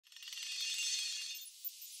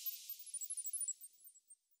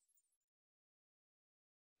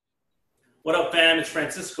What up, fam? It's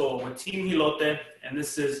Francisco with Team Hilote, and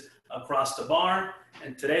this is Across the Bar.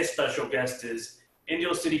 And today's special guest is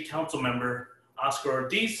Indio City Council member Oscar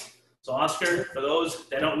Ortiz. So, Oscar, for those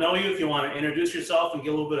that don't know you, if you want to introduce yourself and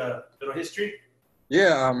give a little bit of history.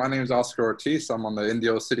 Yeah, my name is Oscar Ortiz. I'm on the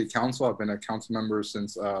Indio City Council. I've been a council member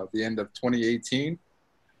since the end of 2018.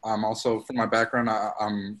 Also, from my background,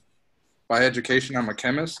 by education, I'm a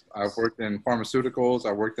chemist. I've worked in pharmaceuticals.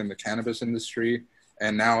 I've worked in the cannabis industry.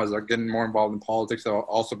 And now as I'm getting more involved in politics, I've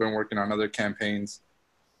also been working on other campaigns.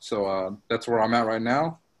 So that's where I'm at right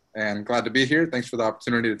now. And glad to be here. Thanks for the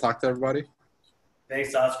opportunity to talk to everybody.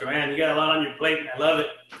 Thanks, Oscar. Man, you got a lot on your plate. I love it.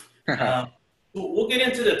 We'll get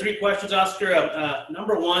into the three questions, Oscar.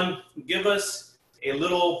 Number one, give us a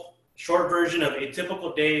little short version of a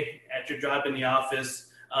typical day at your job in the office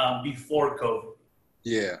before COVID.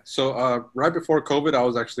 Yeah. So right before COVID, I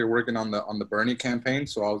was actually working on the Bernie campaign.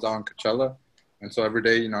 So I was out in Coachella. And so every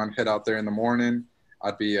day, I'd head out there in the morning.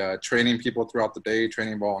 I'd be training people throughout the day,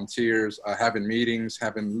 training volunteers, having meetings,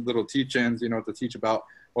 having little teach-ins, to teach about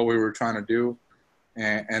what we were trying to do.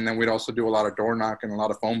 And then we'd also do a lot of door knocking, a lot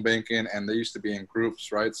of phone banking, and they used to be in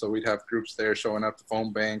groups, right? So we'd have groups there showing up to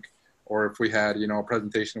phone bank, or if we had, a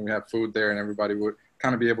presentation, we had food there, and everybody would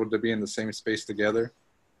kind of be able to be in the same space together.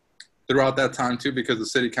 Throughout that time, too, because the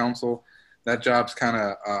city council, that job's kind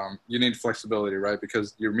of, you need flexibility, right?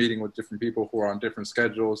 Because you're meeting with different people who are on different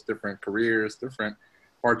schedules, different careers, different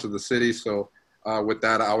parts of the city. So with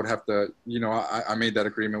that, I would have to, I made that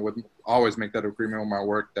agreement always make that agreement with my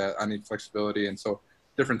work that I need flexibility. And so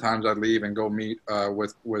different times I'd leave and go meet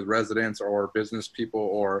with residents or business people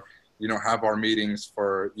or, have our meetings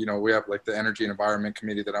for, we have like the Energy and Environment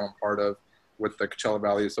Committee that I'm a part of with the Coachella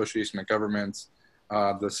Valley Association of Governments.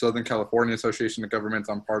 The Southern California Association of Governments,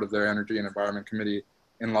 I'm part of their Energy and Environment Committee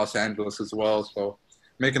in Los Angeles as well. So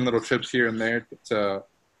making little trips here and there to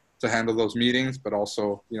handle those meetings, but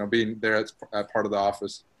also, being there at part of the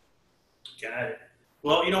office. Got it.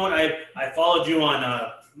 Well, you know what? I followed you on,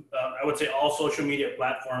 I would say, all social media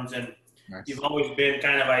platforms, and nice. You've always been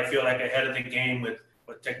kind of, I feel like, ahead of the game with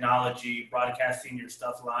technology, broadcasting your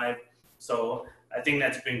stuff live. So I think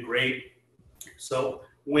that's been great. So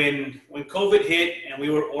when COVID hit and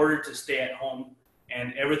we were ordered to stay at home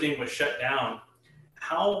and everything was shut down,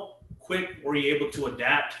 how quick were you able to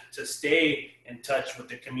adapt to stay in touch with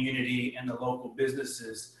the community and the local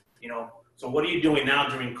businesses? So what are you doing now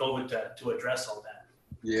during COVID to address all that?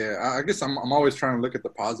 Yeah, I guess I'm always trying to look at the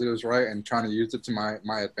positives, right, and trying to use it to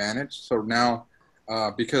my advantage. So now,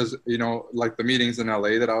 because, like the meetings in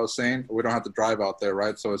LA that I was saying, we don't have to drive out there,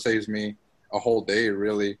 right? So it saves me a whole day,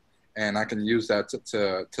 really. And I can use that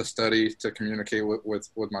to study, to communicate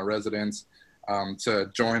with my residents, to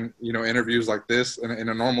join, interviews like this. In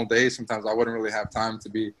a normal day, sometimes I wouldn't really have time to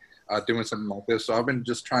be doing something like this. So I've been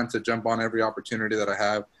just trying to jump on every opportunity that I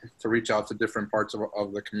have to reach out to different parts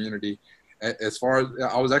of the community. As far as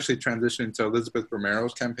I was actually transitioning to Elizabeth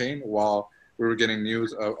Romero's campaign while we were getting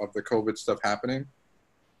news of the COVID stuff happening.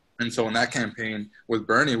 And so in that campaign with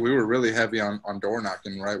Bernie, we were really heavy on door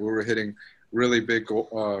knocking, right? We were hitting really big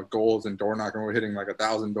goals in door knocking. We're hitting like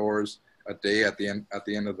 1,000 doors a day at the end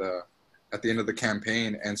of the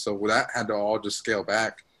campaign, and so that had to all just scale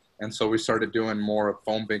back. And so we started doing more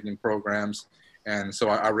phone banking programs, and so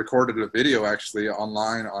I recorded a video actually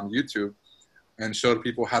online on YouTube and showed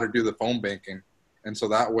people how to do the phone banking. And so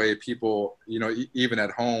that way people, even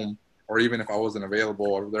at home, or even if I wasn't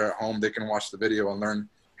available or they're at home, they can watch the video and learn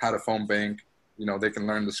how to phone bank. They can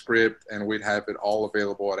learn the script, and we'd have it all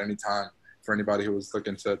available at any time for anybody who was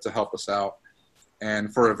looking to help us out.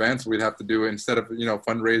 And for events, we'd have to do, instead of,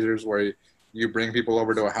 fundraisers where you bring people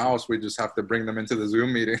over to a house, we just have to bring them into the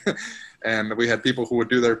Zoom meeting. And we had people who would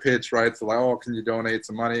do their pitch, right? So like, oh, can you donate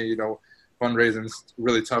some money? Fundraising's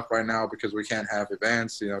really tough right now because we can't have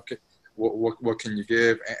events, what can you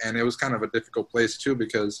give? And it was kind of a difficult place too,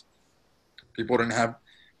 because people didn't have,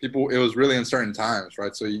 it was really uncertain times,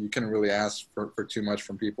 right? So you couldn't really ask for too much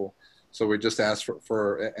from people. So we just asked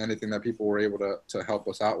for anything that people were able to help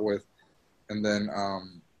us out with. And then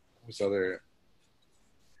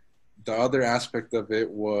the other aspect of it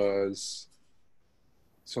was,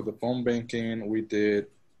 so the phone banking we did.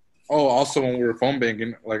 Oh, also when we were phone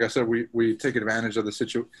banking, like I said, we take advantage of the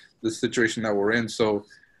situation that we're in. So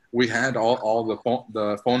we had all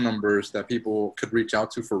the phone numbers that people could reach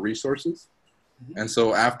out to for resources. And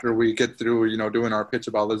so after we get through, doing our pitch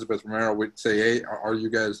about Elizabeth Romero, we'd say, hey, are you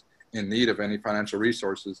guys in need of any financial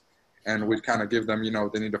resources? And we'd kind of give them,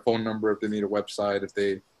 if they need a phone number, if they need a website, if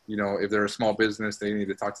they, if they're a small business, they need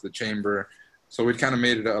to talk to the chamber. So we kind of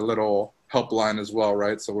made it a little helpline as well,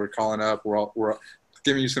 right? So we're calling up, we're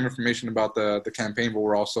giving you some information about the campaign, but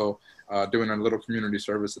we're also doing a little community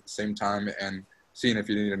service at the same time and seeing if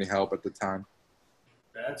you need any help at the time.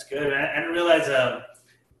 That's good. I didn't realize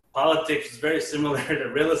politics is very similar to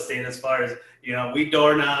real estate as far as, we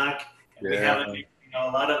door knock and we have,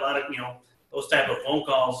 a lot of, those type of phone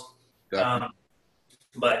calls.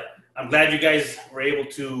 But I'm glad you guys were able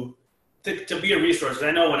to be a resource.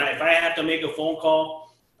 I know if I have to make a phone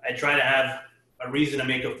call, I try to have a reason to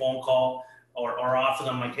make a phone call or offer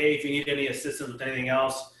them like, hey, if you need any assistance with anything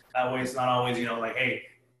else, that way it's not always, like, hey,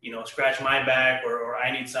 scratch my back or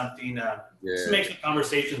I need something. Just makes the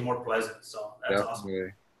conversations more pleasant. So that's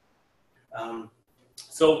awesome.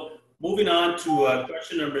 So moving on to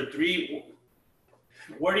question number 3,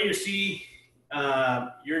 where do you see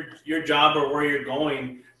your job or where you're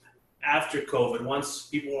going after COVID, once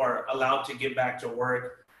people are allowed to get back to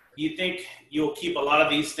work? Do you think you'll keep a lot of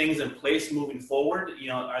these things in place moving forward?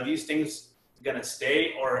 Are these things going to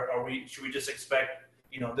stay, or should we just expect,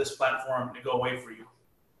 this platform to go away for you?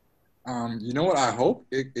 You know what? I hope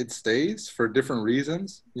it stays for different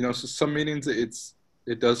reasons. So some meetings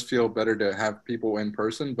it does feel better to have people in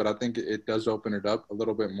person, but I think it does open it up a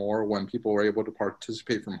little bit more when people are able to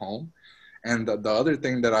participate from home. And the other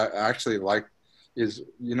thing that I actually like is,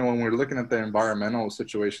 when we're looking at the environmental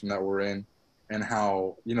situation that we're in and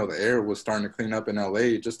how, the air was starting to clean up in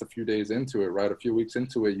LA just a few days into it, right? A few weeks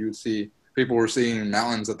into it, you'd see people were seeing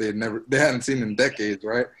mountains that they hadn't seen in decades,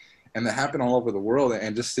 right? And that happened all over the world.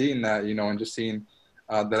 And just seeing that, and just seeing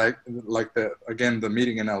that the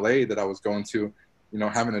meeting in LA that I was going to,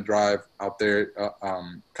 having to drive out there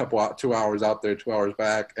 2 hours out there, 2 hours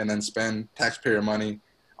back, and then spend taxpayer money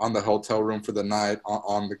on the hotel room for the night,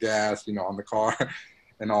 on the gas, on the car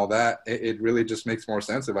and all that. It really just makes more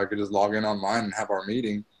sense if I could just log in online and have our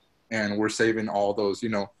meeting, and we're saving all those,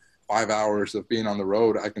 5 hours of being on the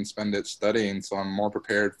road. I can spend it studying, so I'm more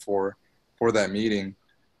prepared for that meeting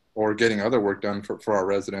or getting other work done for our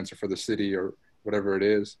residents or for the city or whatever it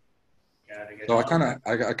is. So I kind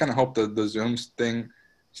of hope the Zoom thing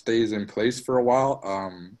stays in place for a while.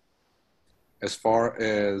 As far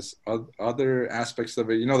as other aspects of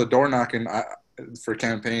it, the door knocking for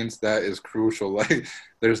campaigns, that is crucial. Like,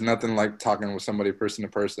 there's nothing like talking with somebody person to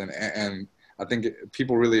person. And I think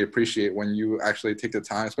people really appreciate when you actually take the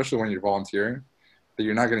time, especially when you're volunteering, that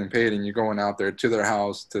you're not getting paid and you're going out there to their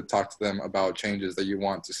house to talk to them about changes that you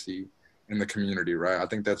want to see in the community, right? I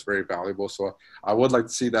think that's very valuable. So I would like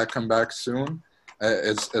to see that come back soon,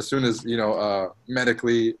 as soon as,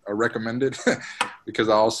 medically recommended, because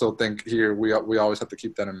I also think here we always have to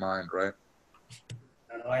keep that in mind, right?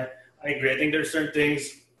 I agree. I think there's certain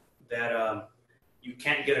things that you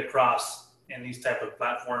can't get across in these type of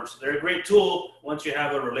platforms. They're a great tool once you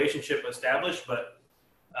have a relationship established, but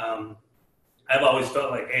I've always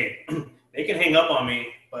felt like, hey, they can hang up on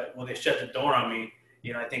me, but when they shut the door on me,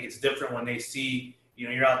 I think it's different when they see,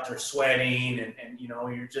 you're out there sweating and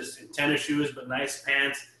you're just in tennis shoes but nice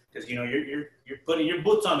pants, because you're putting your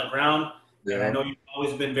boots on the ground. Yeah. And I know you've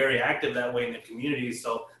always been very active that way in the community,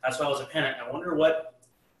 so that's why I was like, man, I wonder what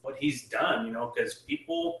he's done, because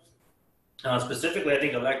people, specifically I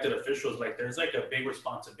think elected officials, like there's like a big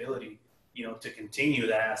responsibility, to continue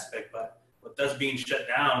that aspect. But with us being shut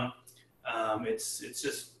down, it's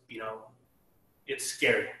just, it's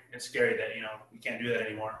scary. It's scary that, we can't do that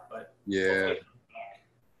anymore. But yeah.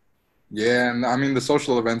 Yeah, and I mean, the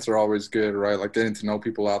social events are always good, right? Like getting to know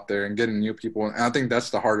people out there and getting new people. And I think that's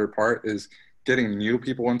the harder part, is getting new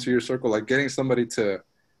people into your circle, like getting somebody to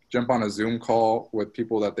jump on a Zoom call with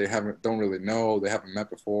people that they don't really know, they haven't met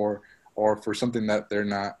before, or for something that they're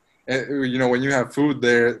not. When you have food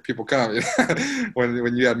there, people come.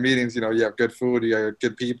 when you have meetings, you have good food, you have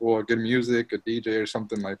good people, good music, a DJ or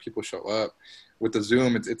something, like people show up. With the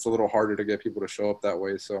Zoom, it's a little harder to get people to show up that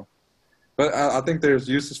way. So, but I think there's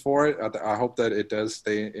uses for it. I hope that it does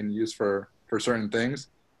stay in use for certain things.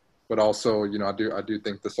 But also, I do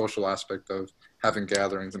think the social aspect of having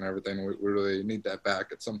gatherings and everything, we really need that back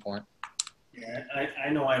at some point. Yeah, I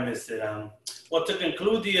know I missed it. Well, to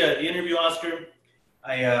conclude the interview, Oscar,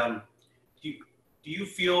 do you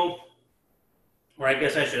feel, or I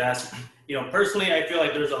guess I should ask, personally, I feel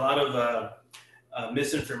like there's a lot of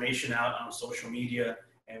misinformation out on social media,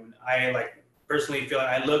 and I personally feel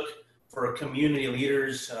like I look for community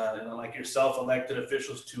leaders like yourself, elected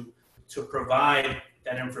officials, to provide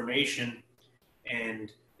that information.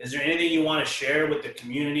 And is there anything you want to share with the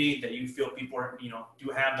community that you feel people are, do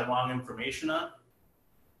have the wrong information on?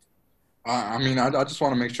 I mean, I just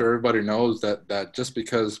want to make sure everybody knows that just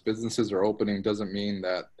because businesses are opening doesn't mean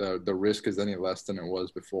that the risk is any less than it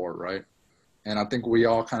was before, right? And I think we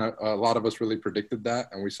all a lot of us really predicted that,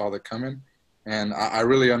 and we saw that coming. And I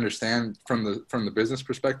really understand from the business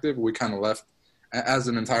perspective, we kind of left as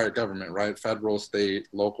an entire government, right? Federal, state,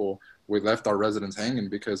 local, we left our residents hanging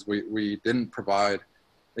because we didn't provide.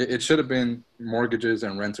 It should have been mortgages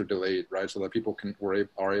and rents are delayed, right? So that people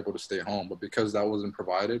are able to stay home. But because that wasn't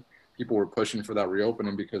provided, people were pushing for that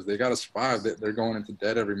reopening because they got to survive. They're going into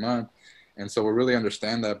debt every month. And so we really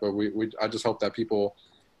understand that. But I just hope that people,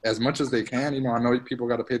 as much as they can, I know people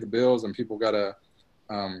got to pay the bills and people got to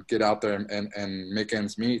get out there and make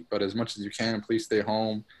ends meet. But as much as you can, please stay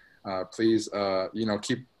home. Please,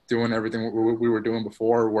 keep doing everything we were doing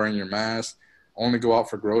before, wearing your mask. Only go out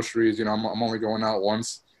for groceries. I'm only going out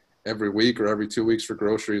once every week or every 2 weeks for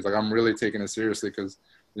groceries. Like, I'm really taking it seriously because,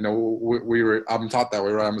 I'm taught that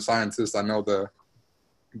way, right? I'm a scientist. I know the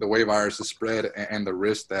way viruses spread and the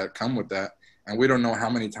risks that come with that. And we don't know how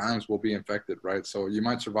many times we'll be infected, right? So you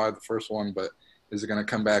might survive the first one, but is it going to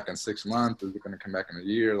come back in 6 months? Is it going to come back in a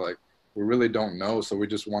year? Like, we really don't know. So we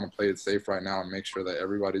just want to play it safe right now and make sure that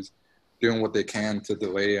everybody's doing what they can to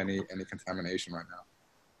delay any contamination right now.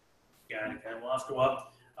 Yeah, well, Oscar,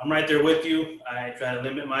 I'm right there with you. I try to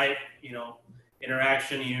limit my,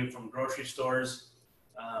 interaction from grocery stores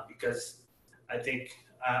because I think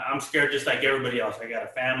I'm scared just like everybody else. I got a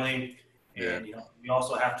family, and we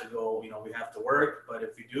also have to go. We have to work, but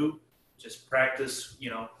if you do, just practice,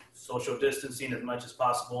 social distancing as much as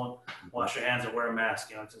possible. Wash your hands and wear a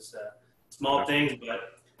mask. Just small things,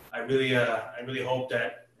 but I really hope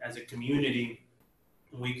that as a community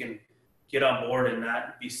we can get on board and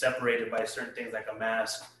not be separated by certain things like a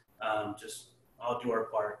mask. Just all do our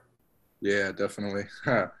part. Yeah, definitely.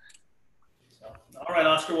 So, all right,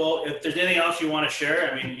 Oscar. Well, if there's anything else you want to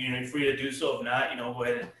share, you're free to do so. If not, go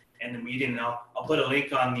ahead and end the meeting. And I'll put a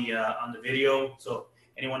link on the video. So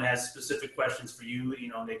anyone has specific questions for you,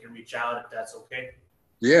 they can reach out if that's okay.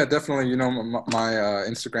 Yeah, definitely. My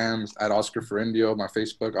Instagram's at Oscar for Indio, my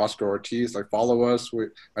Facebook, Oscar Ortiz. Like, follow us.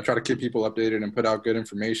 I try to keep people updated and put out good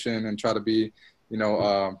information and try to be,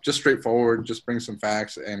 just straightforward, just bring some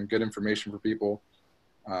facts and good information for people.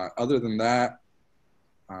 Other than that,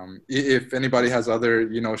 if anybody has other,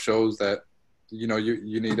 shows that,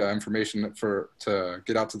 you need information to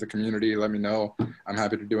get out to the community, let me know. I'm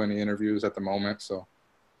happy to do any interviews at the moment. So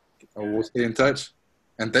we'll stay in touch.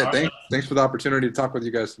 And thanks for the opportunity to talk with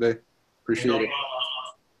you guys today. Appreciate it.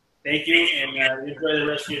 Thank you, and enjoy the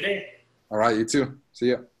rest of your day. All right, you too.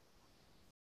 See ya.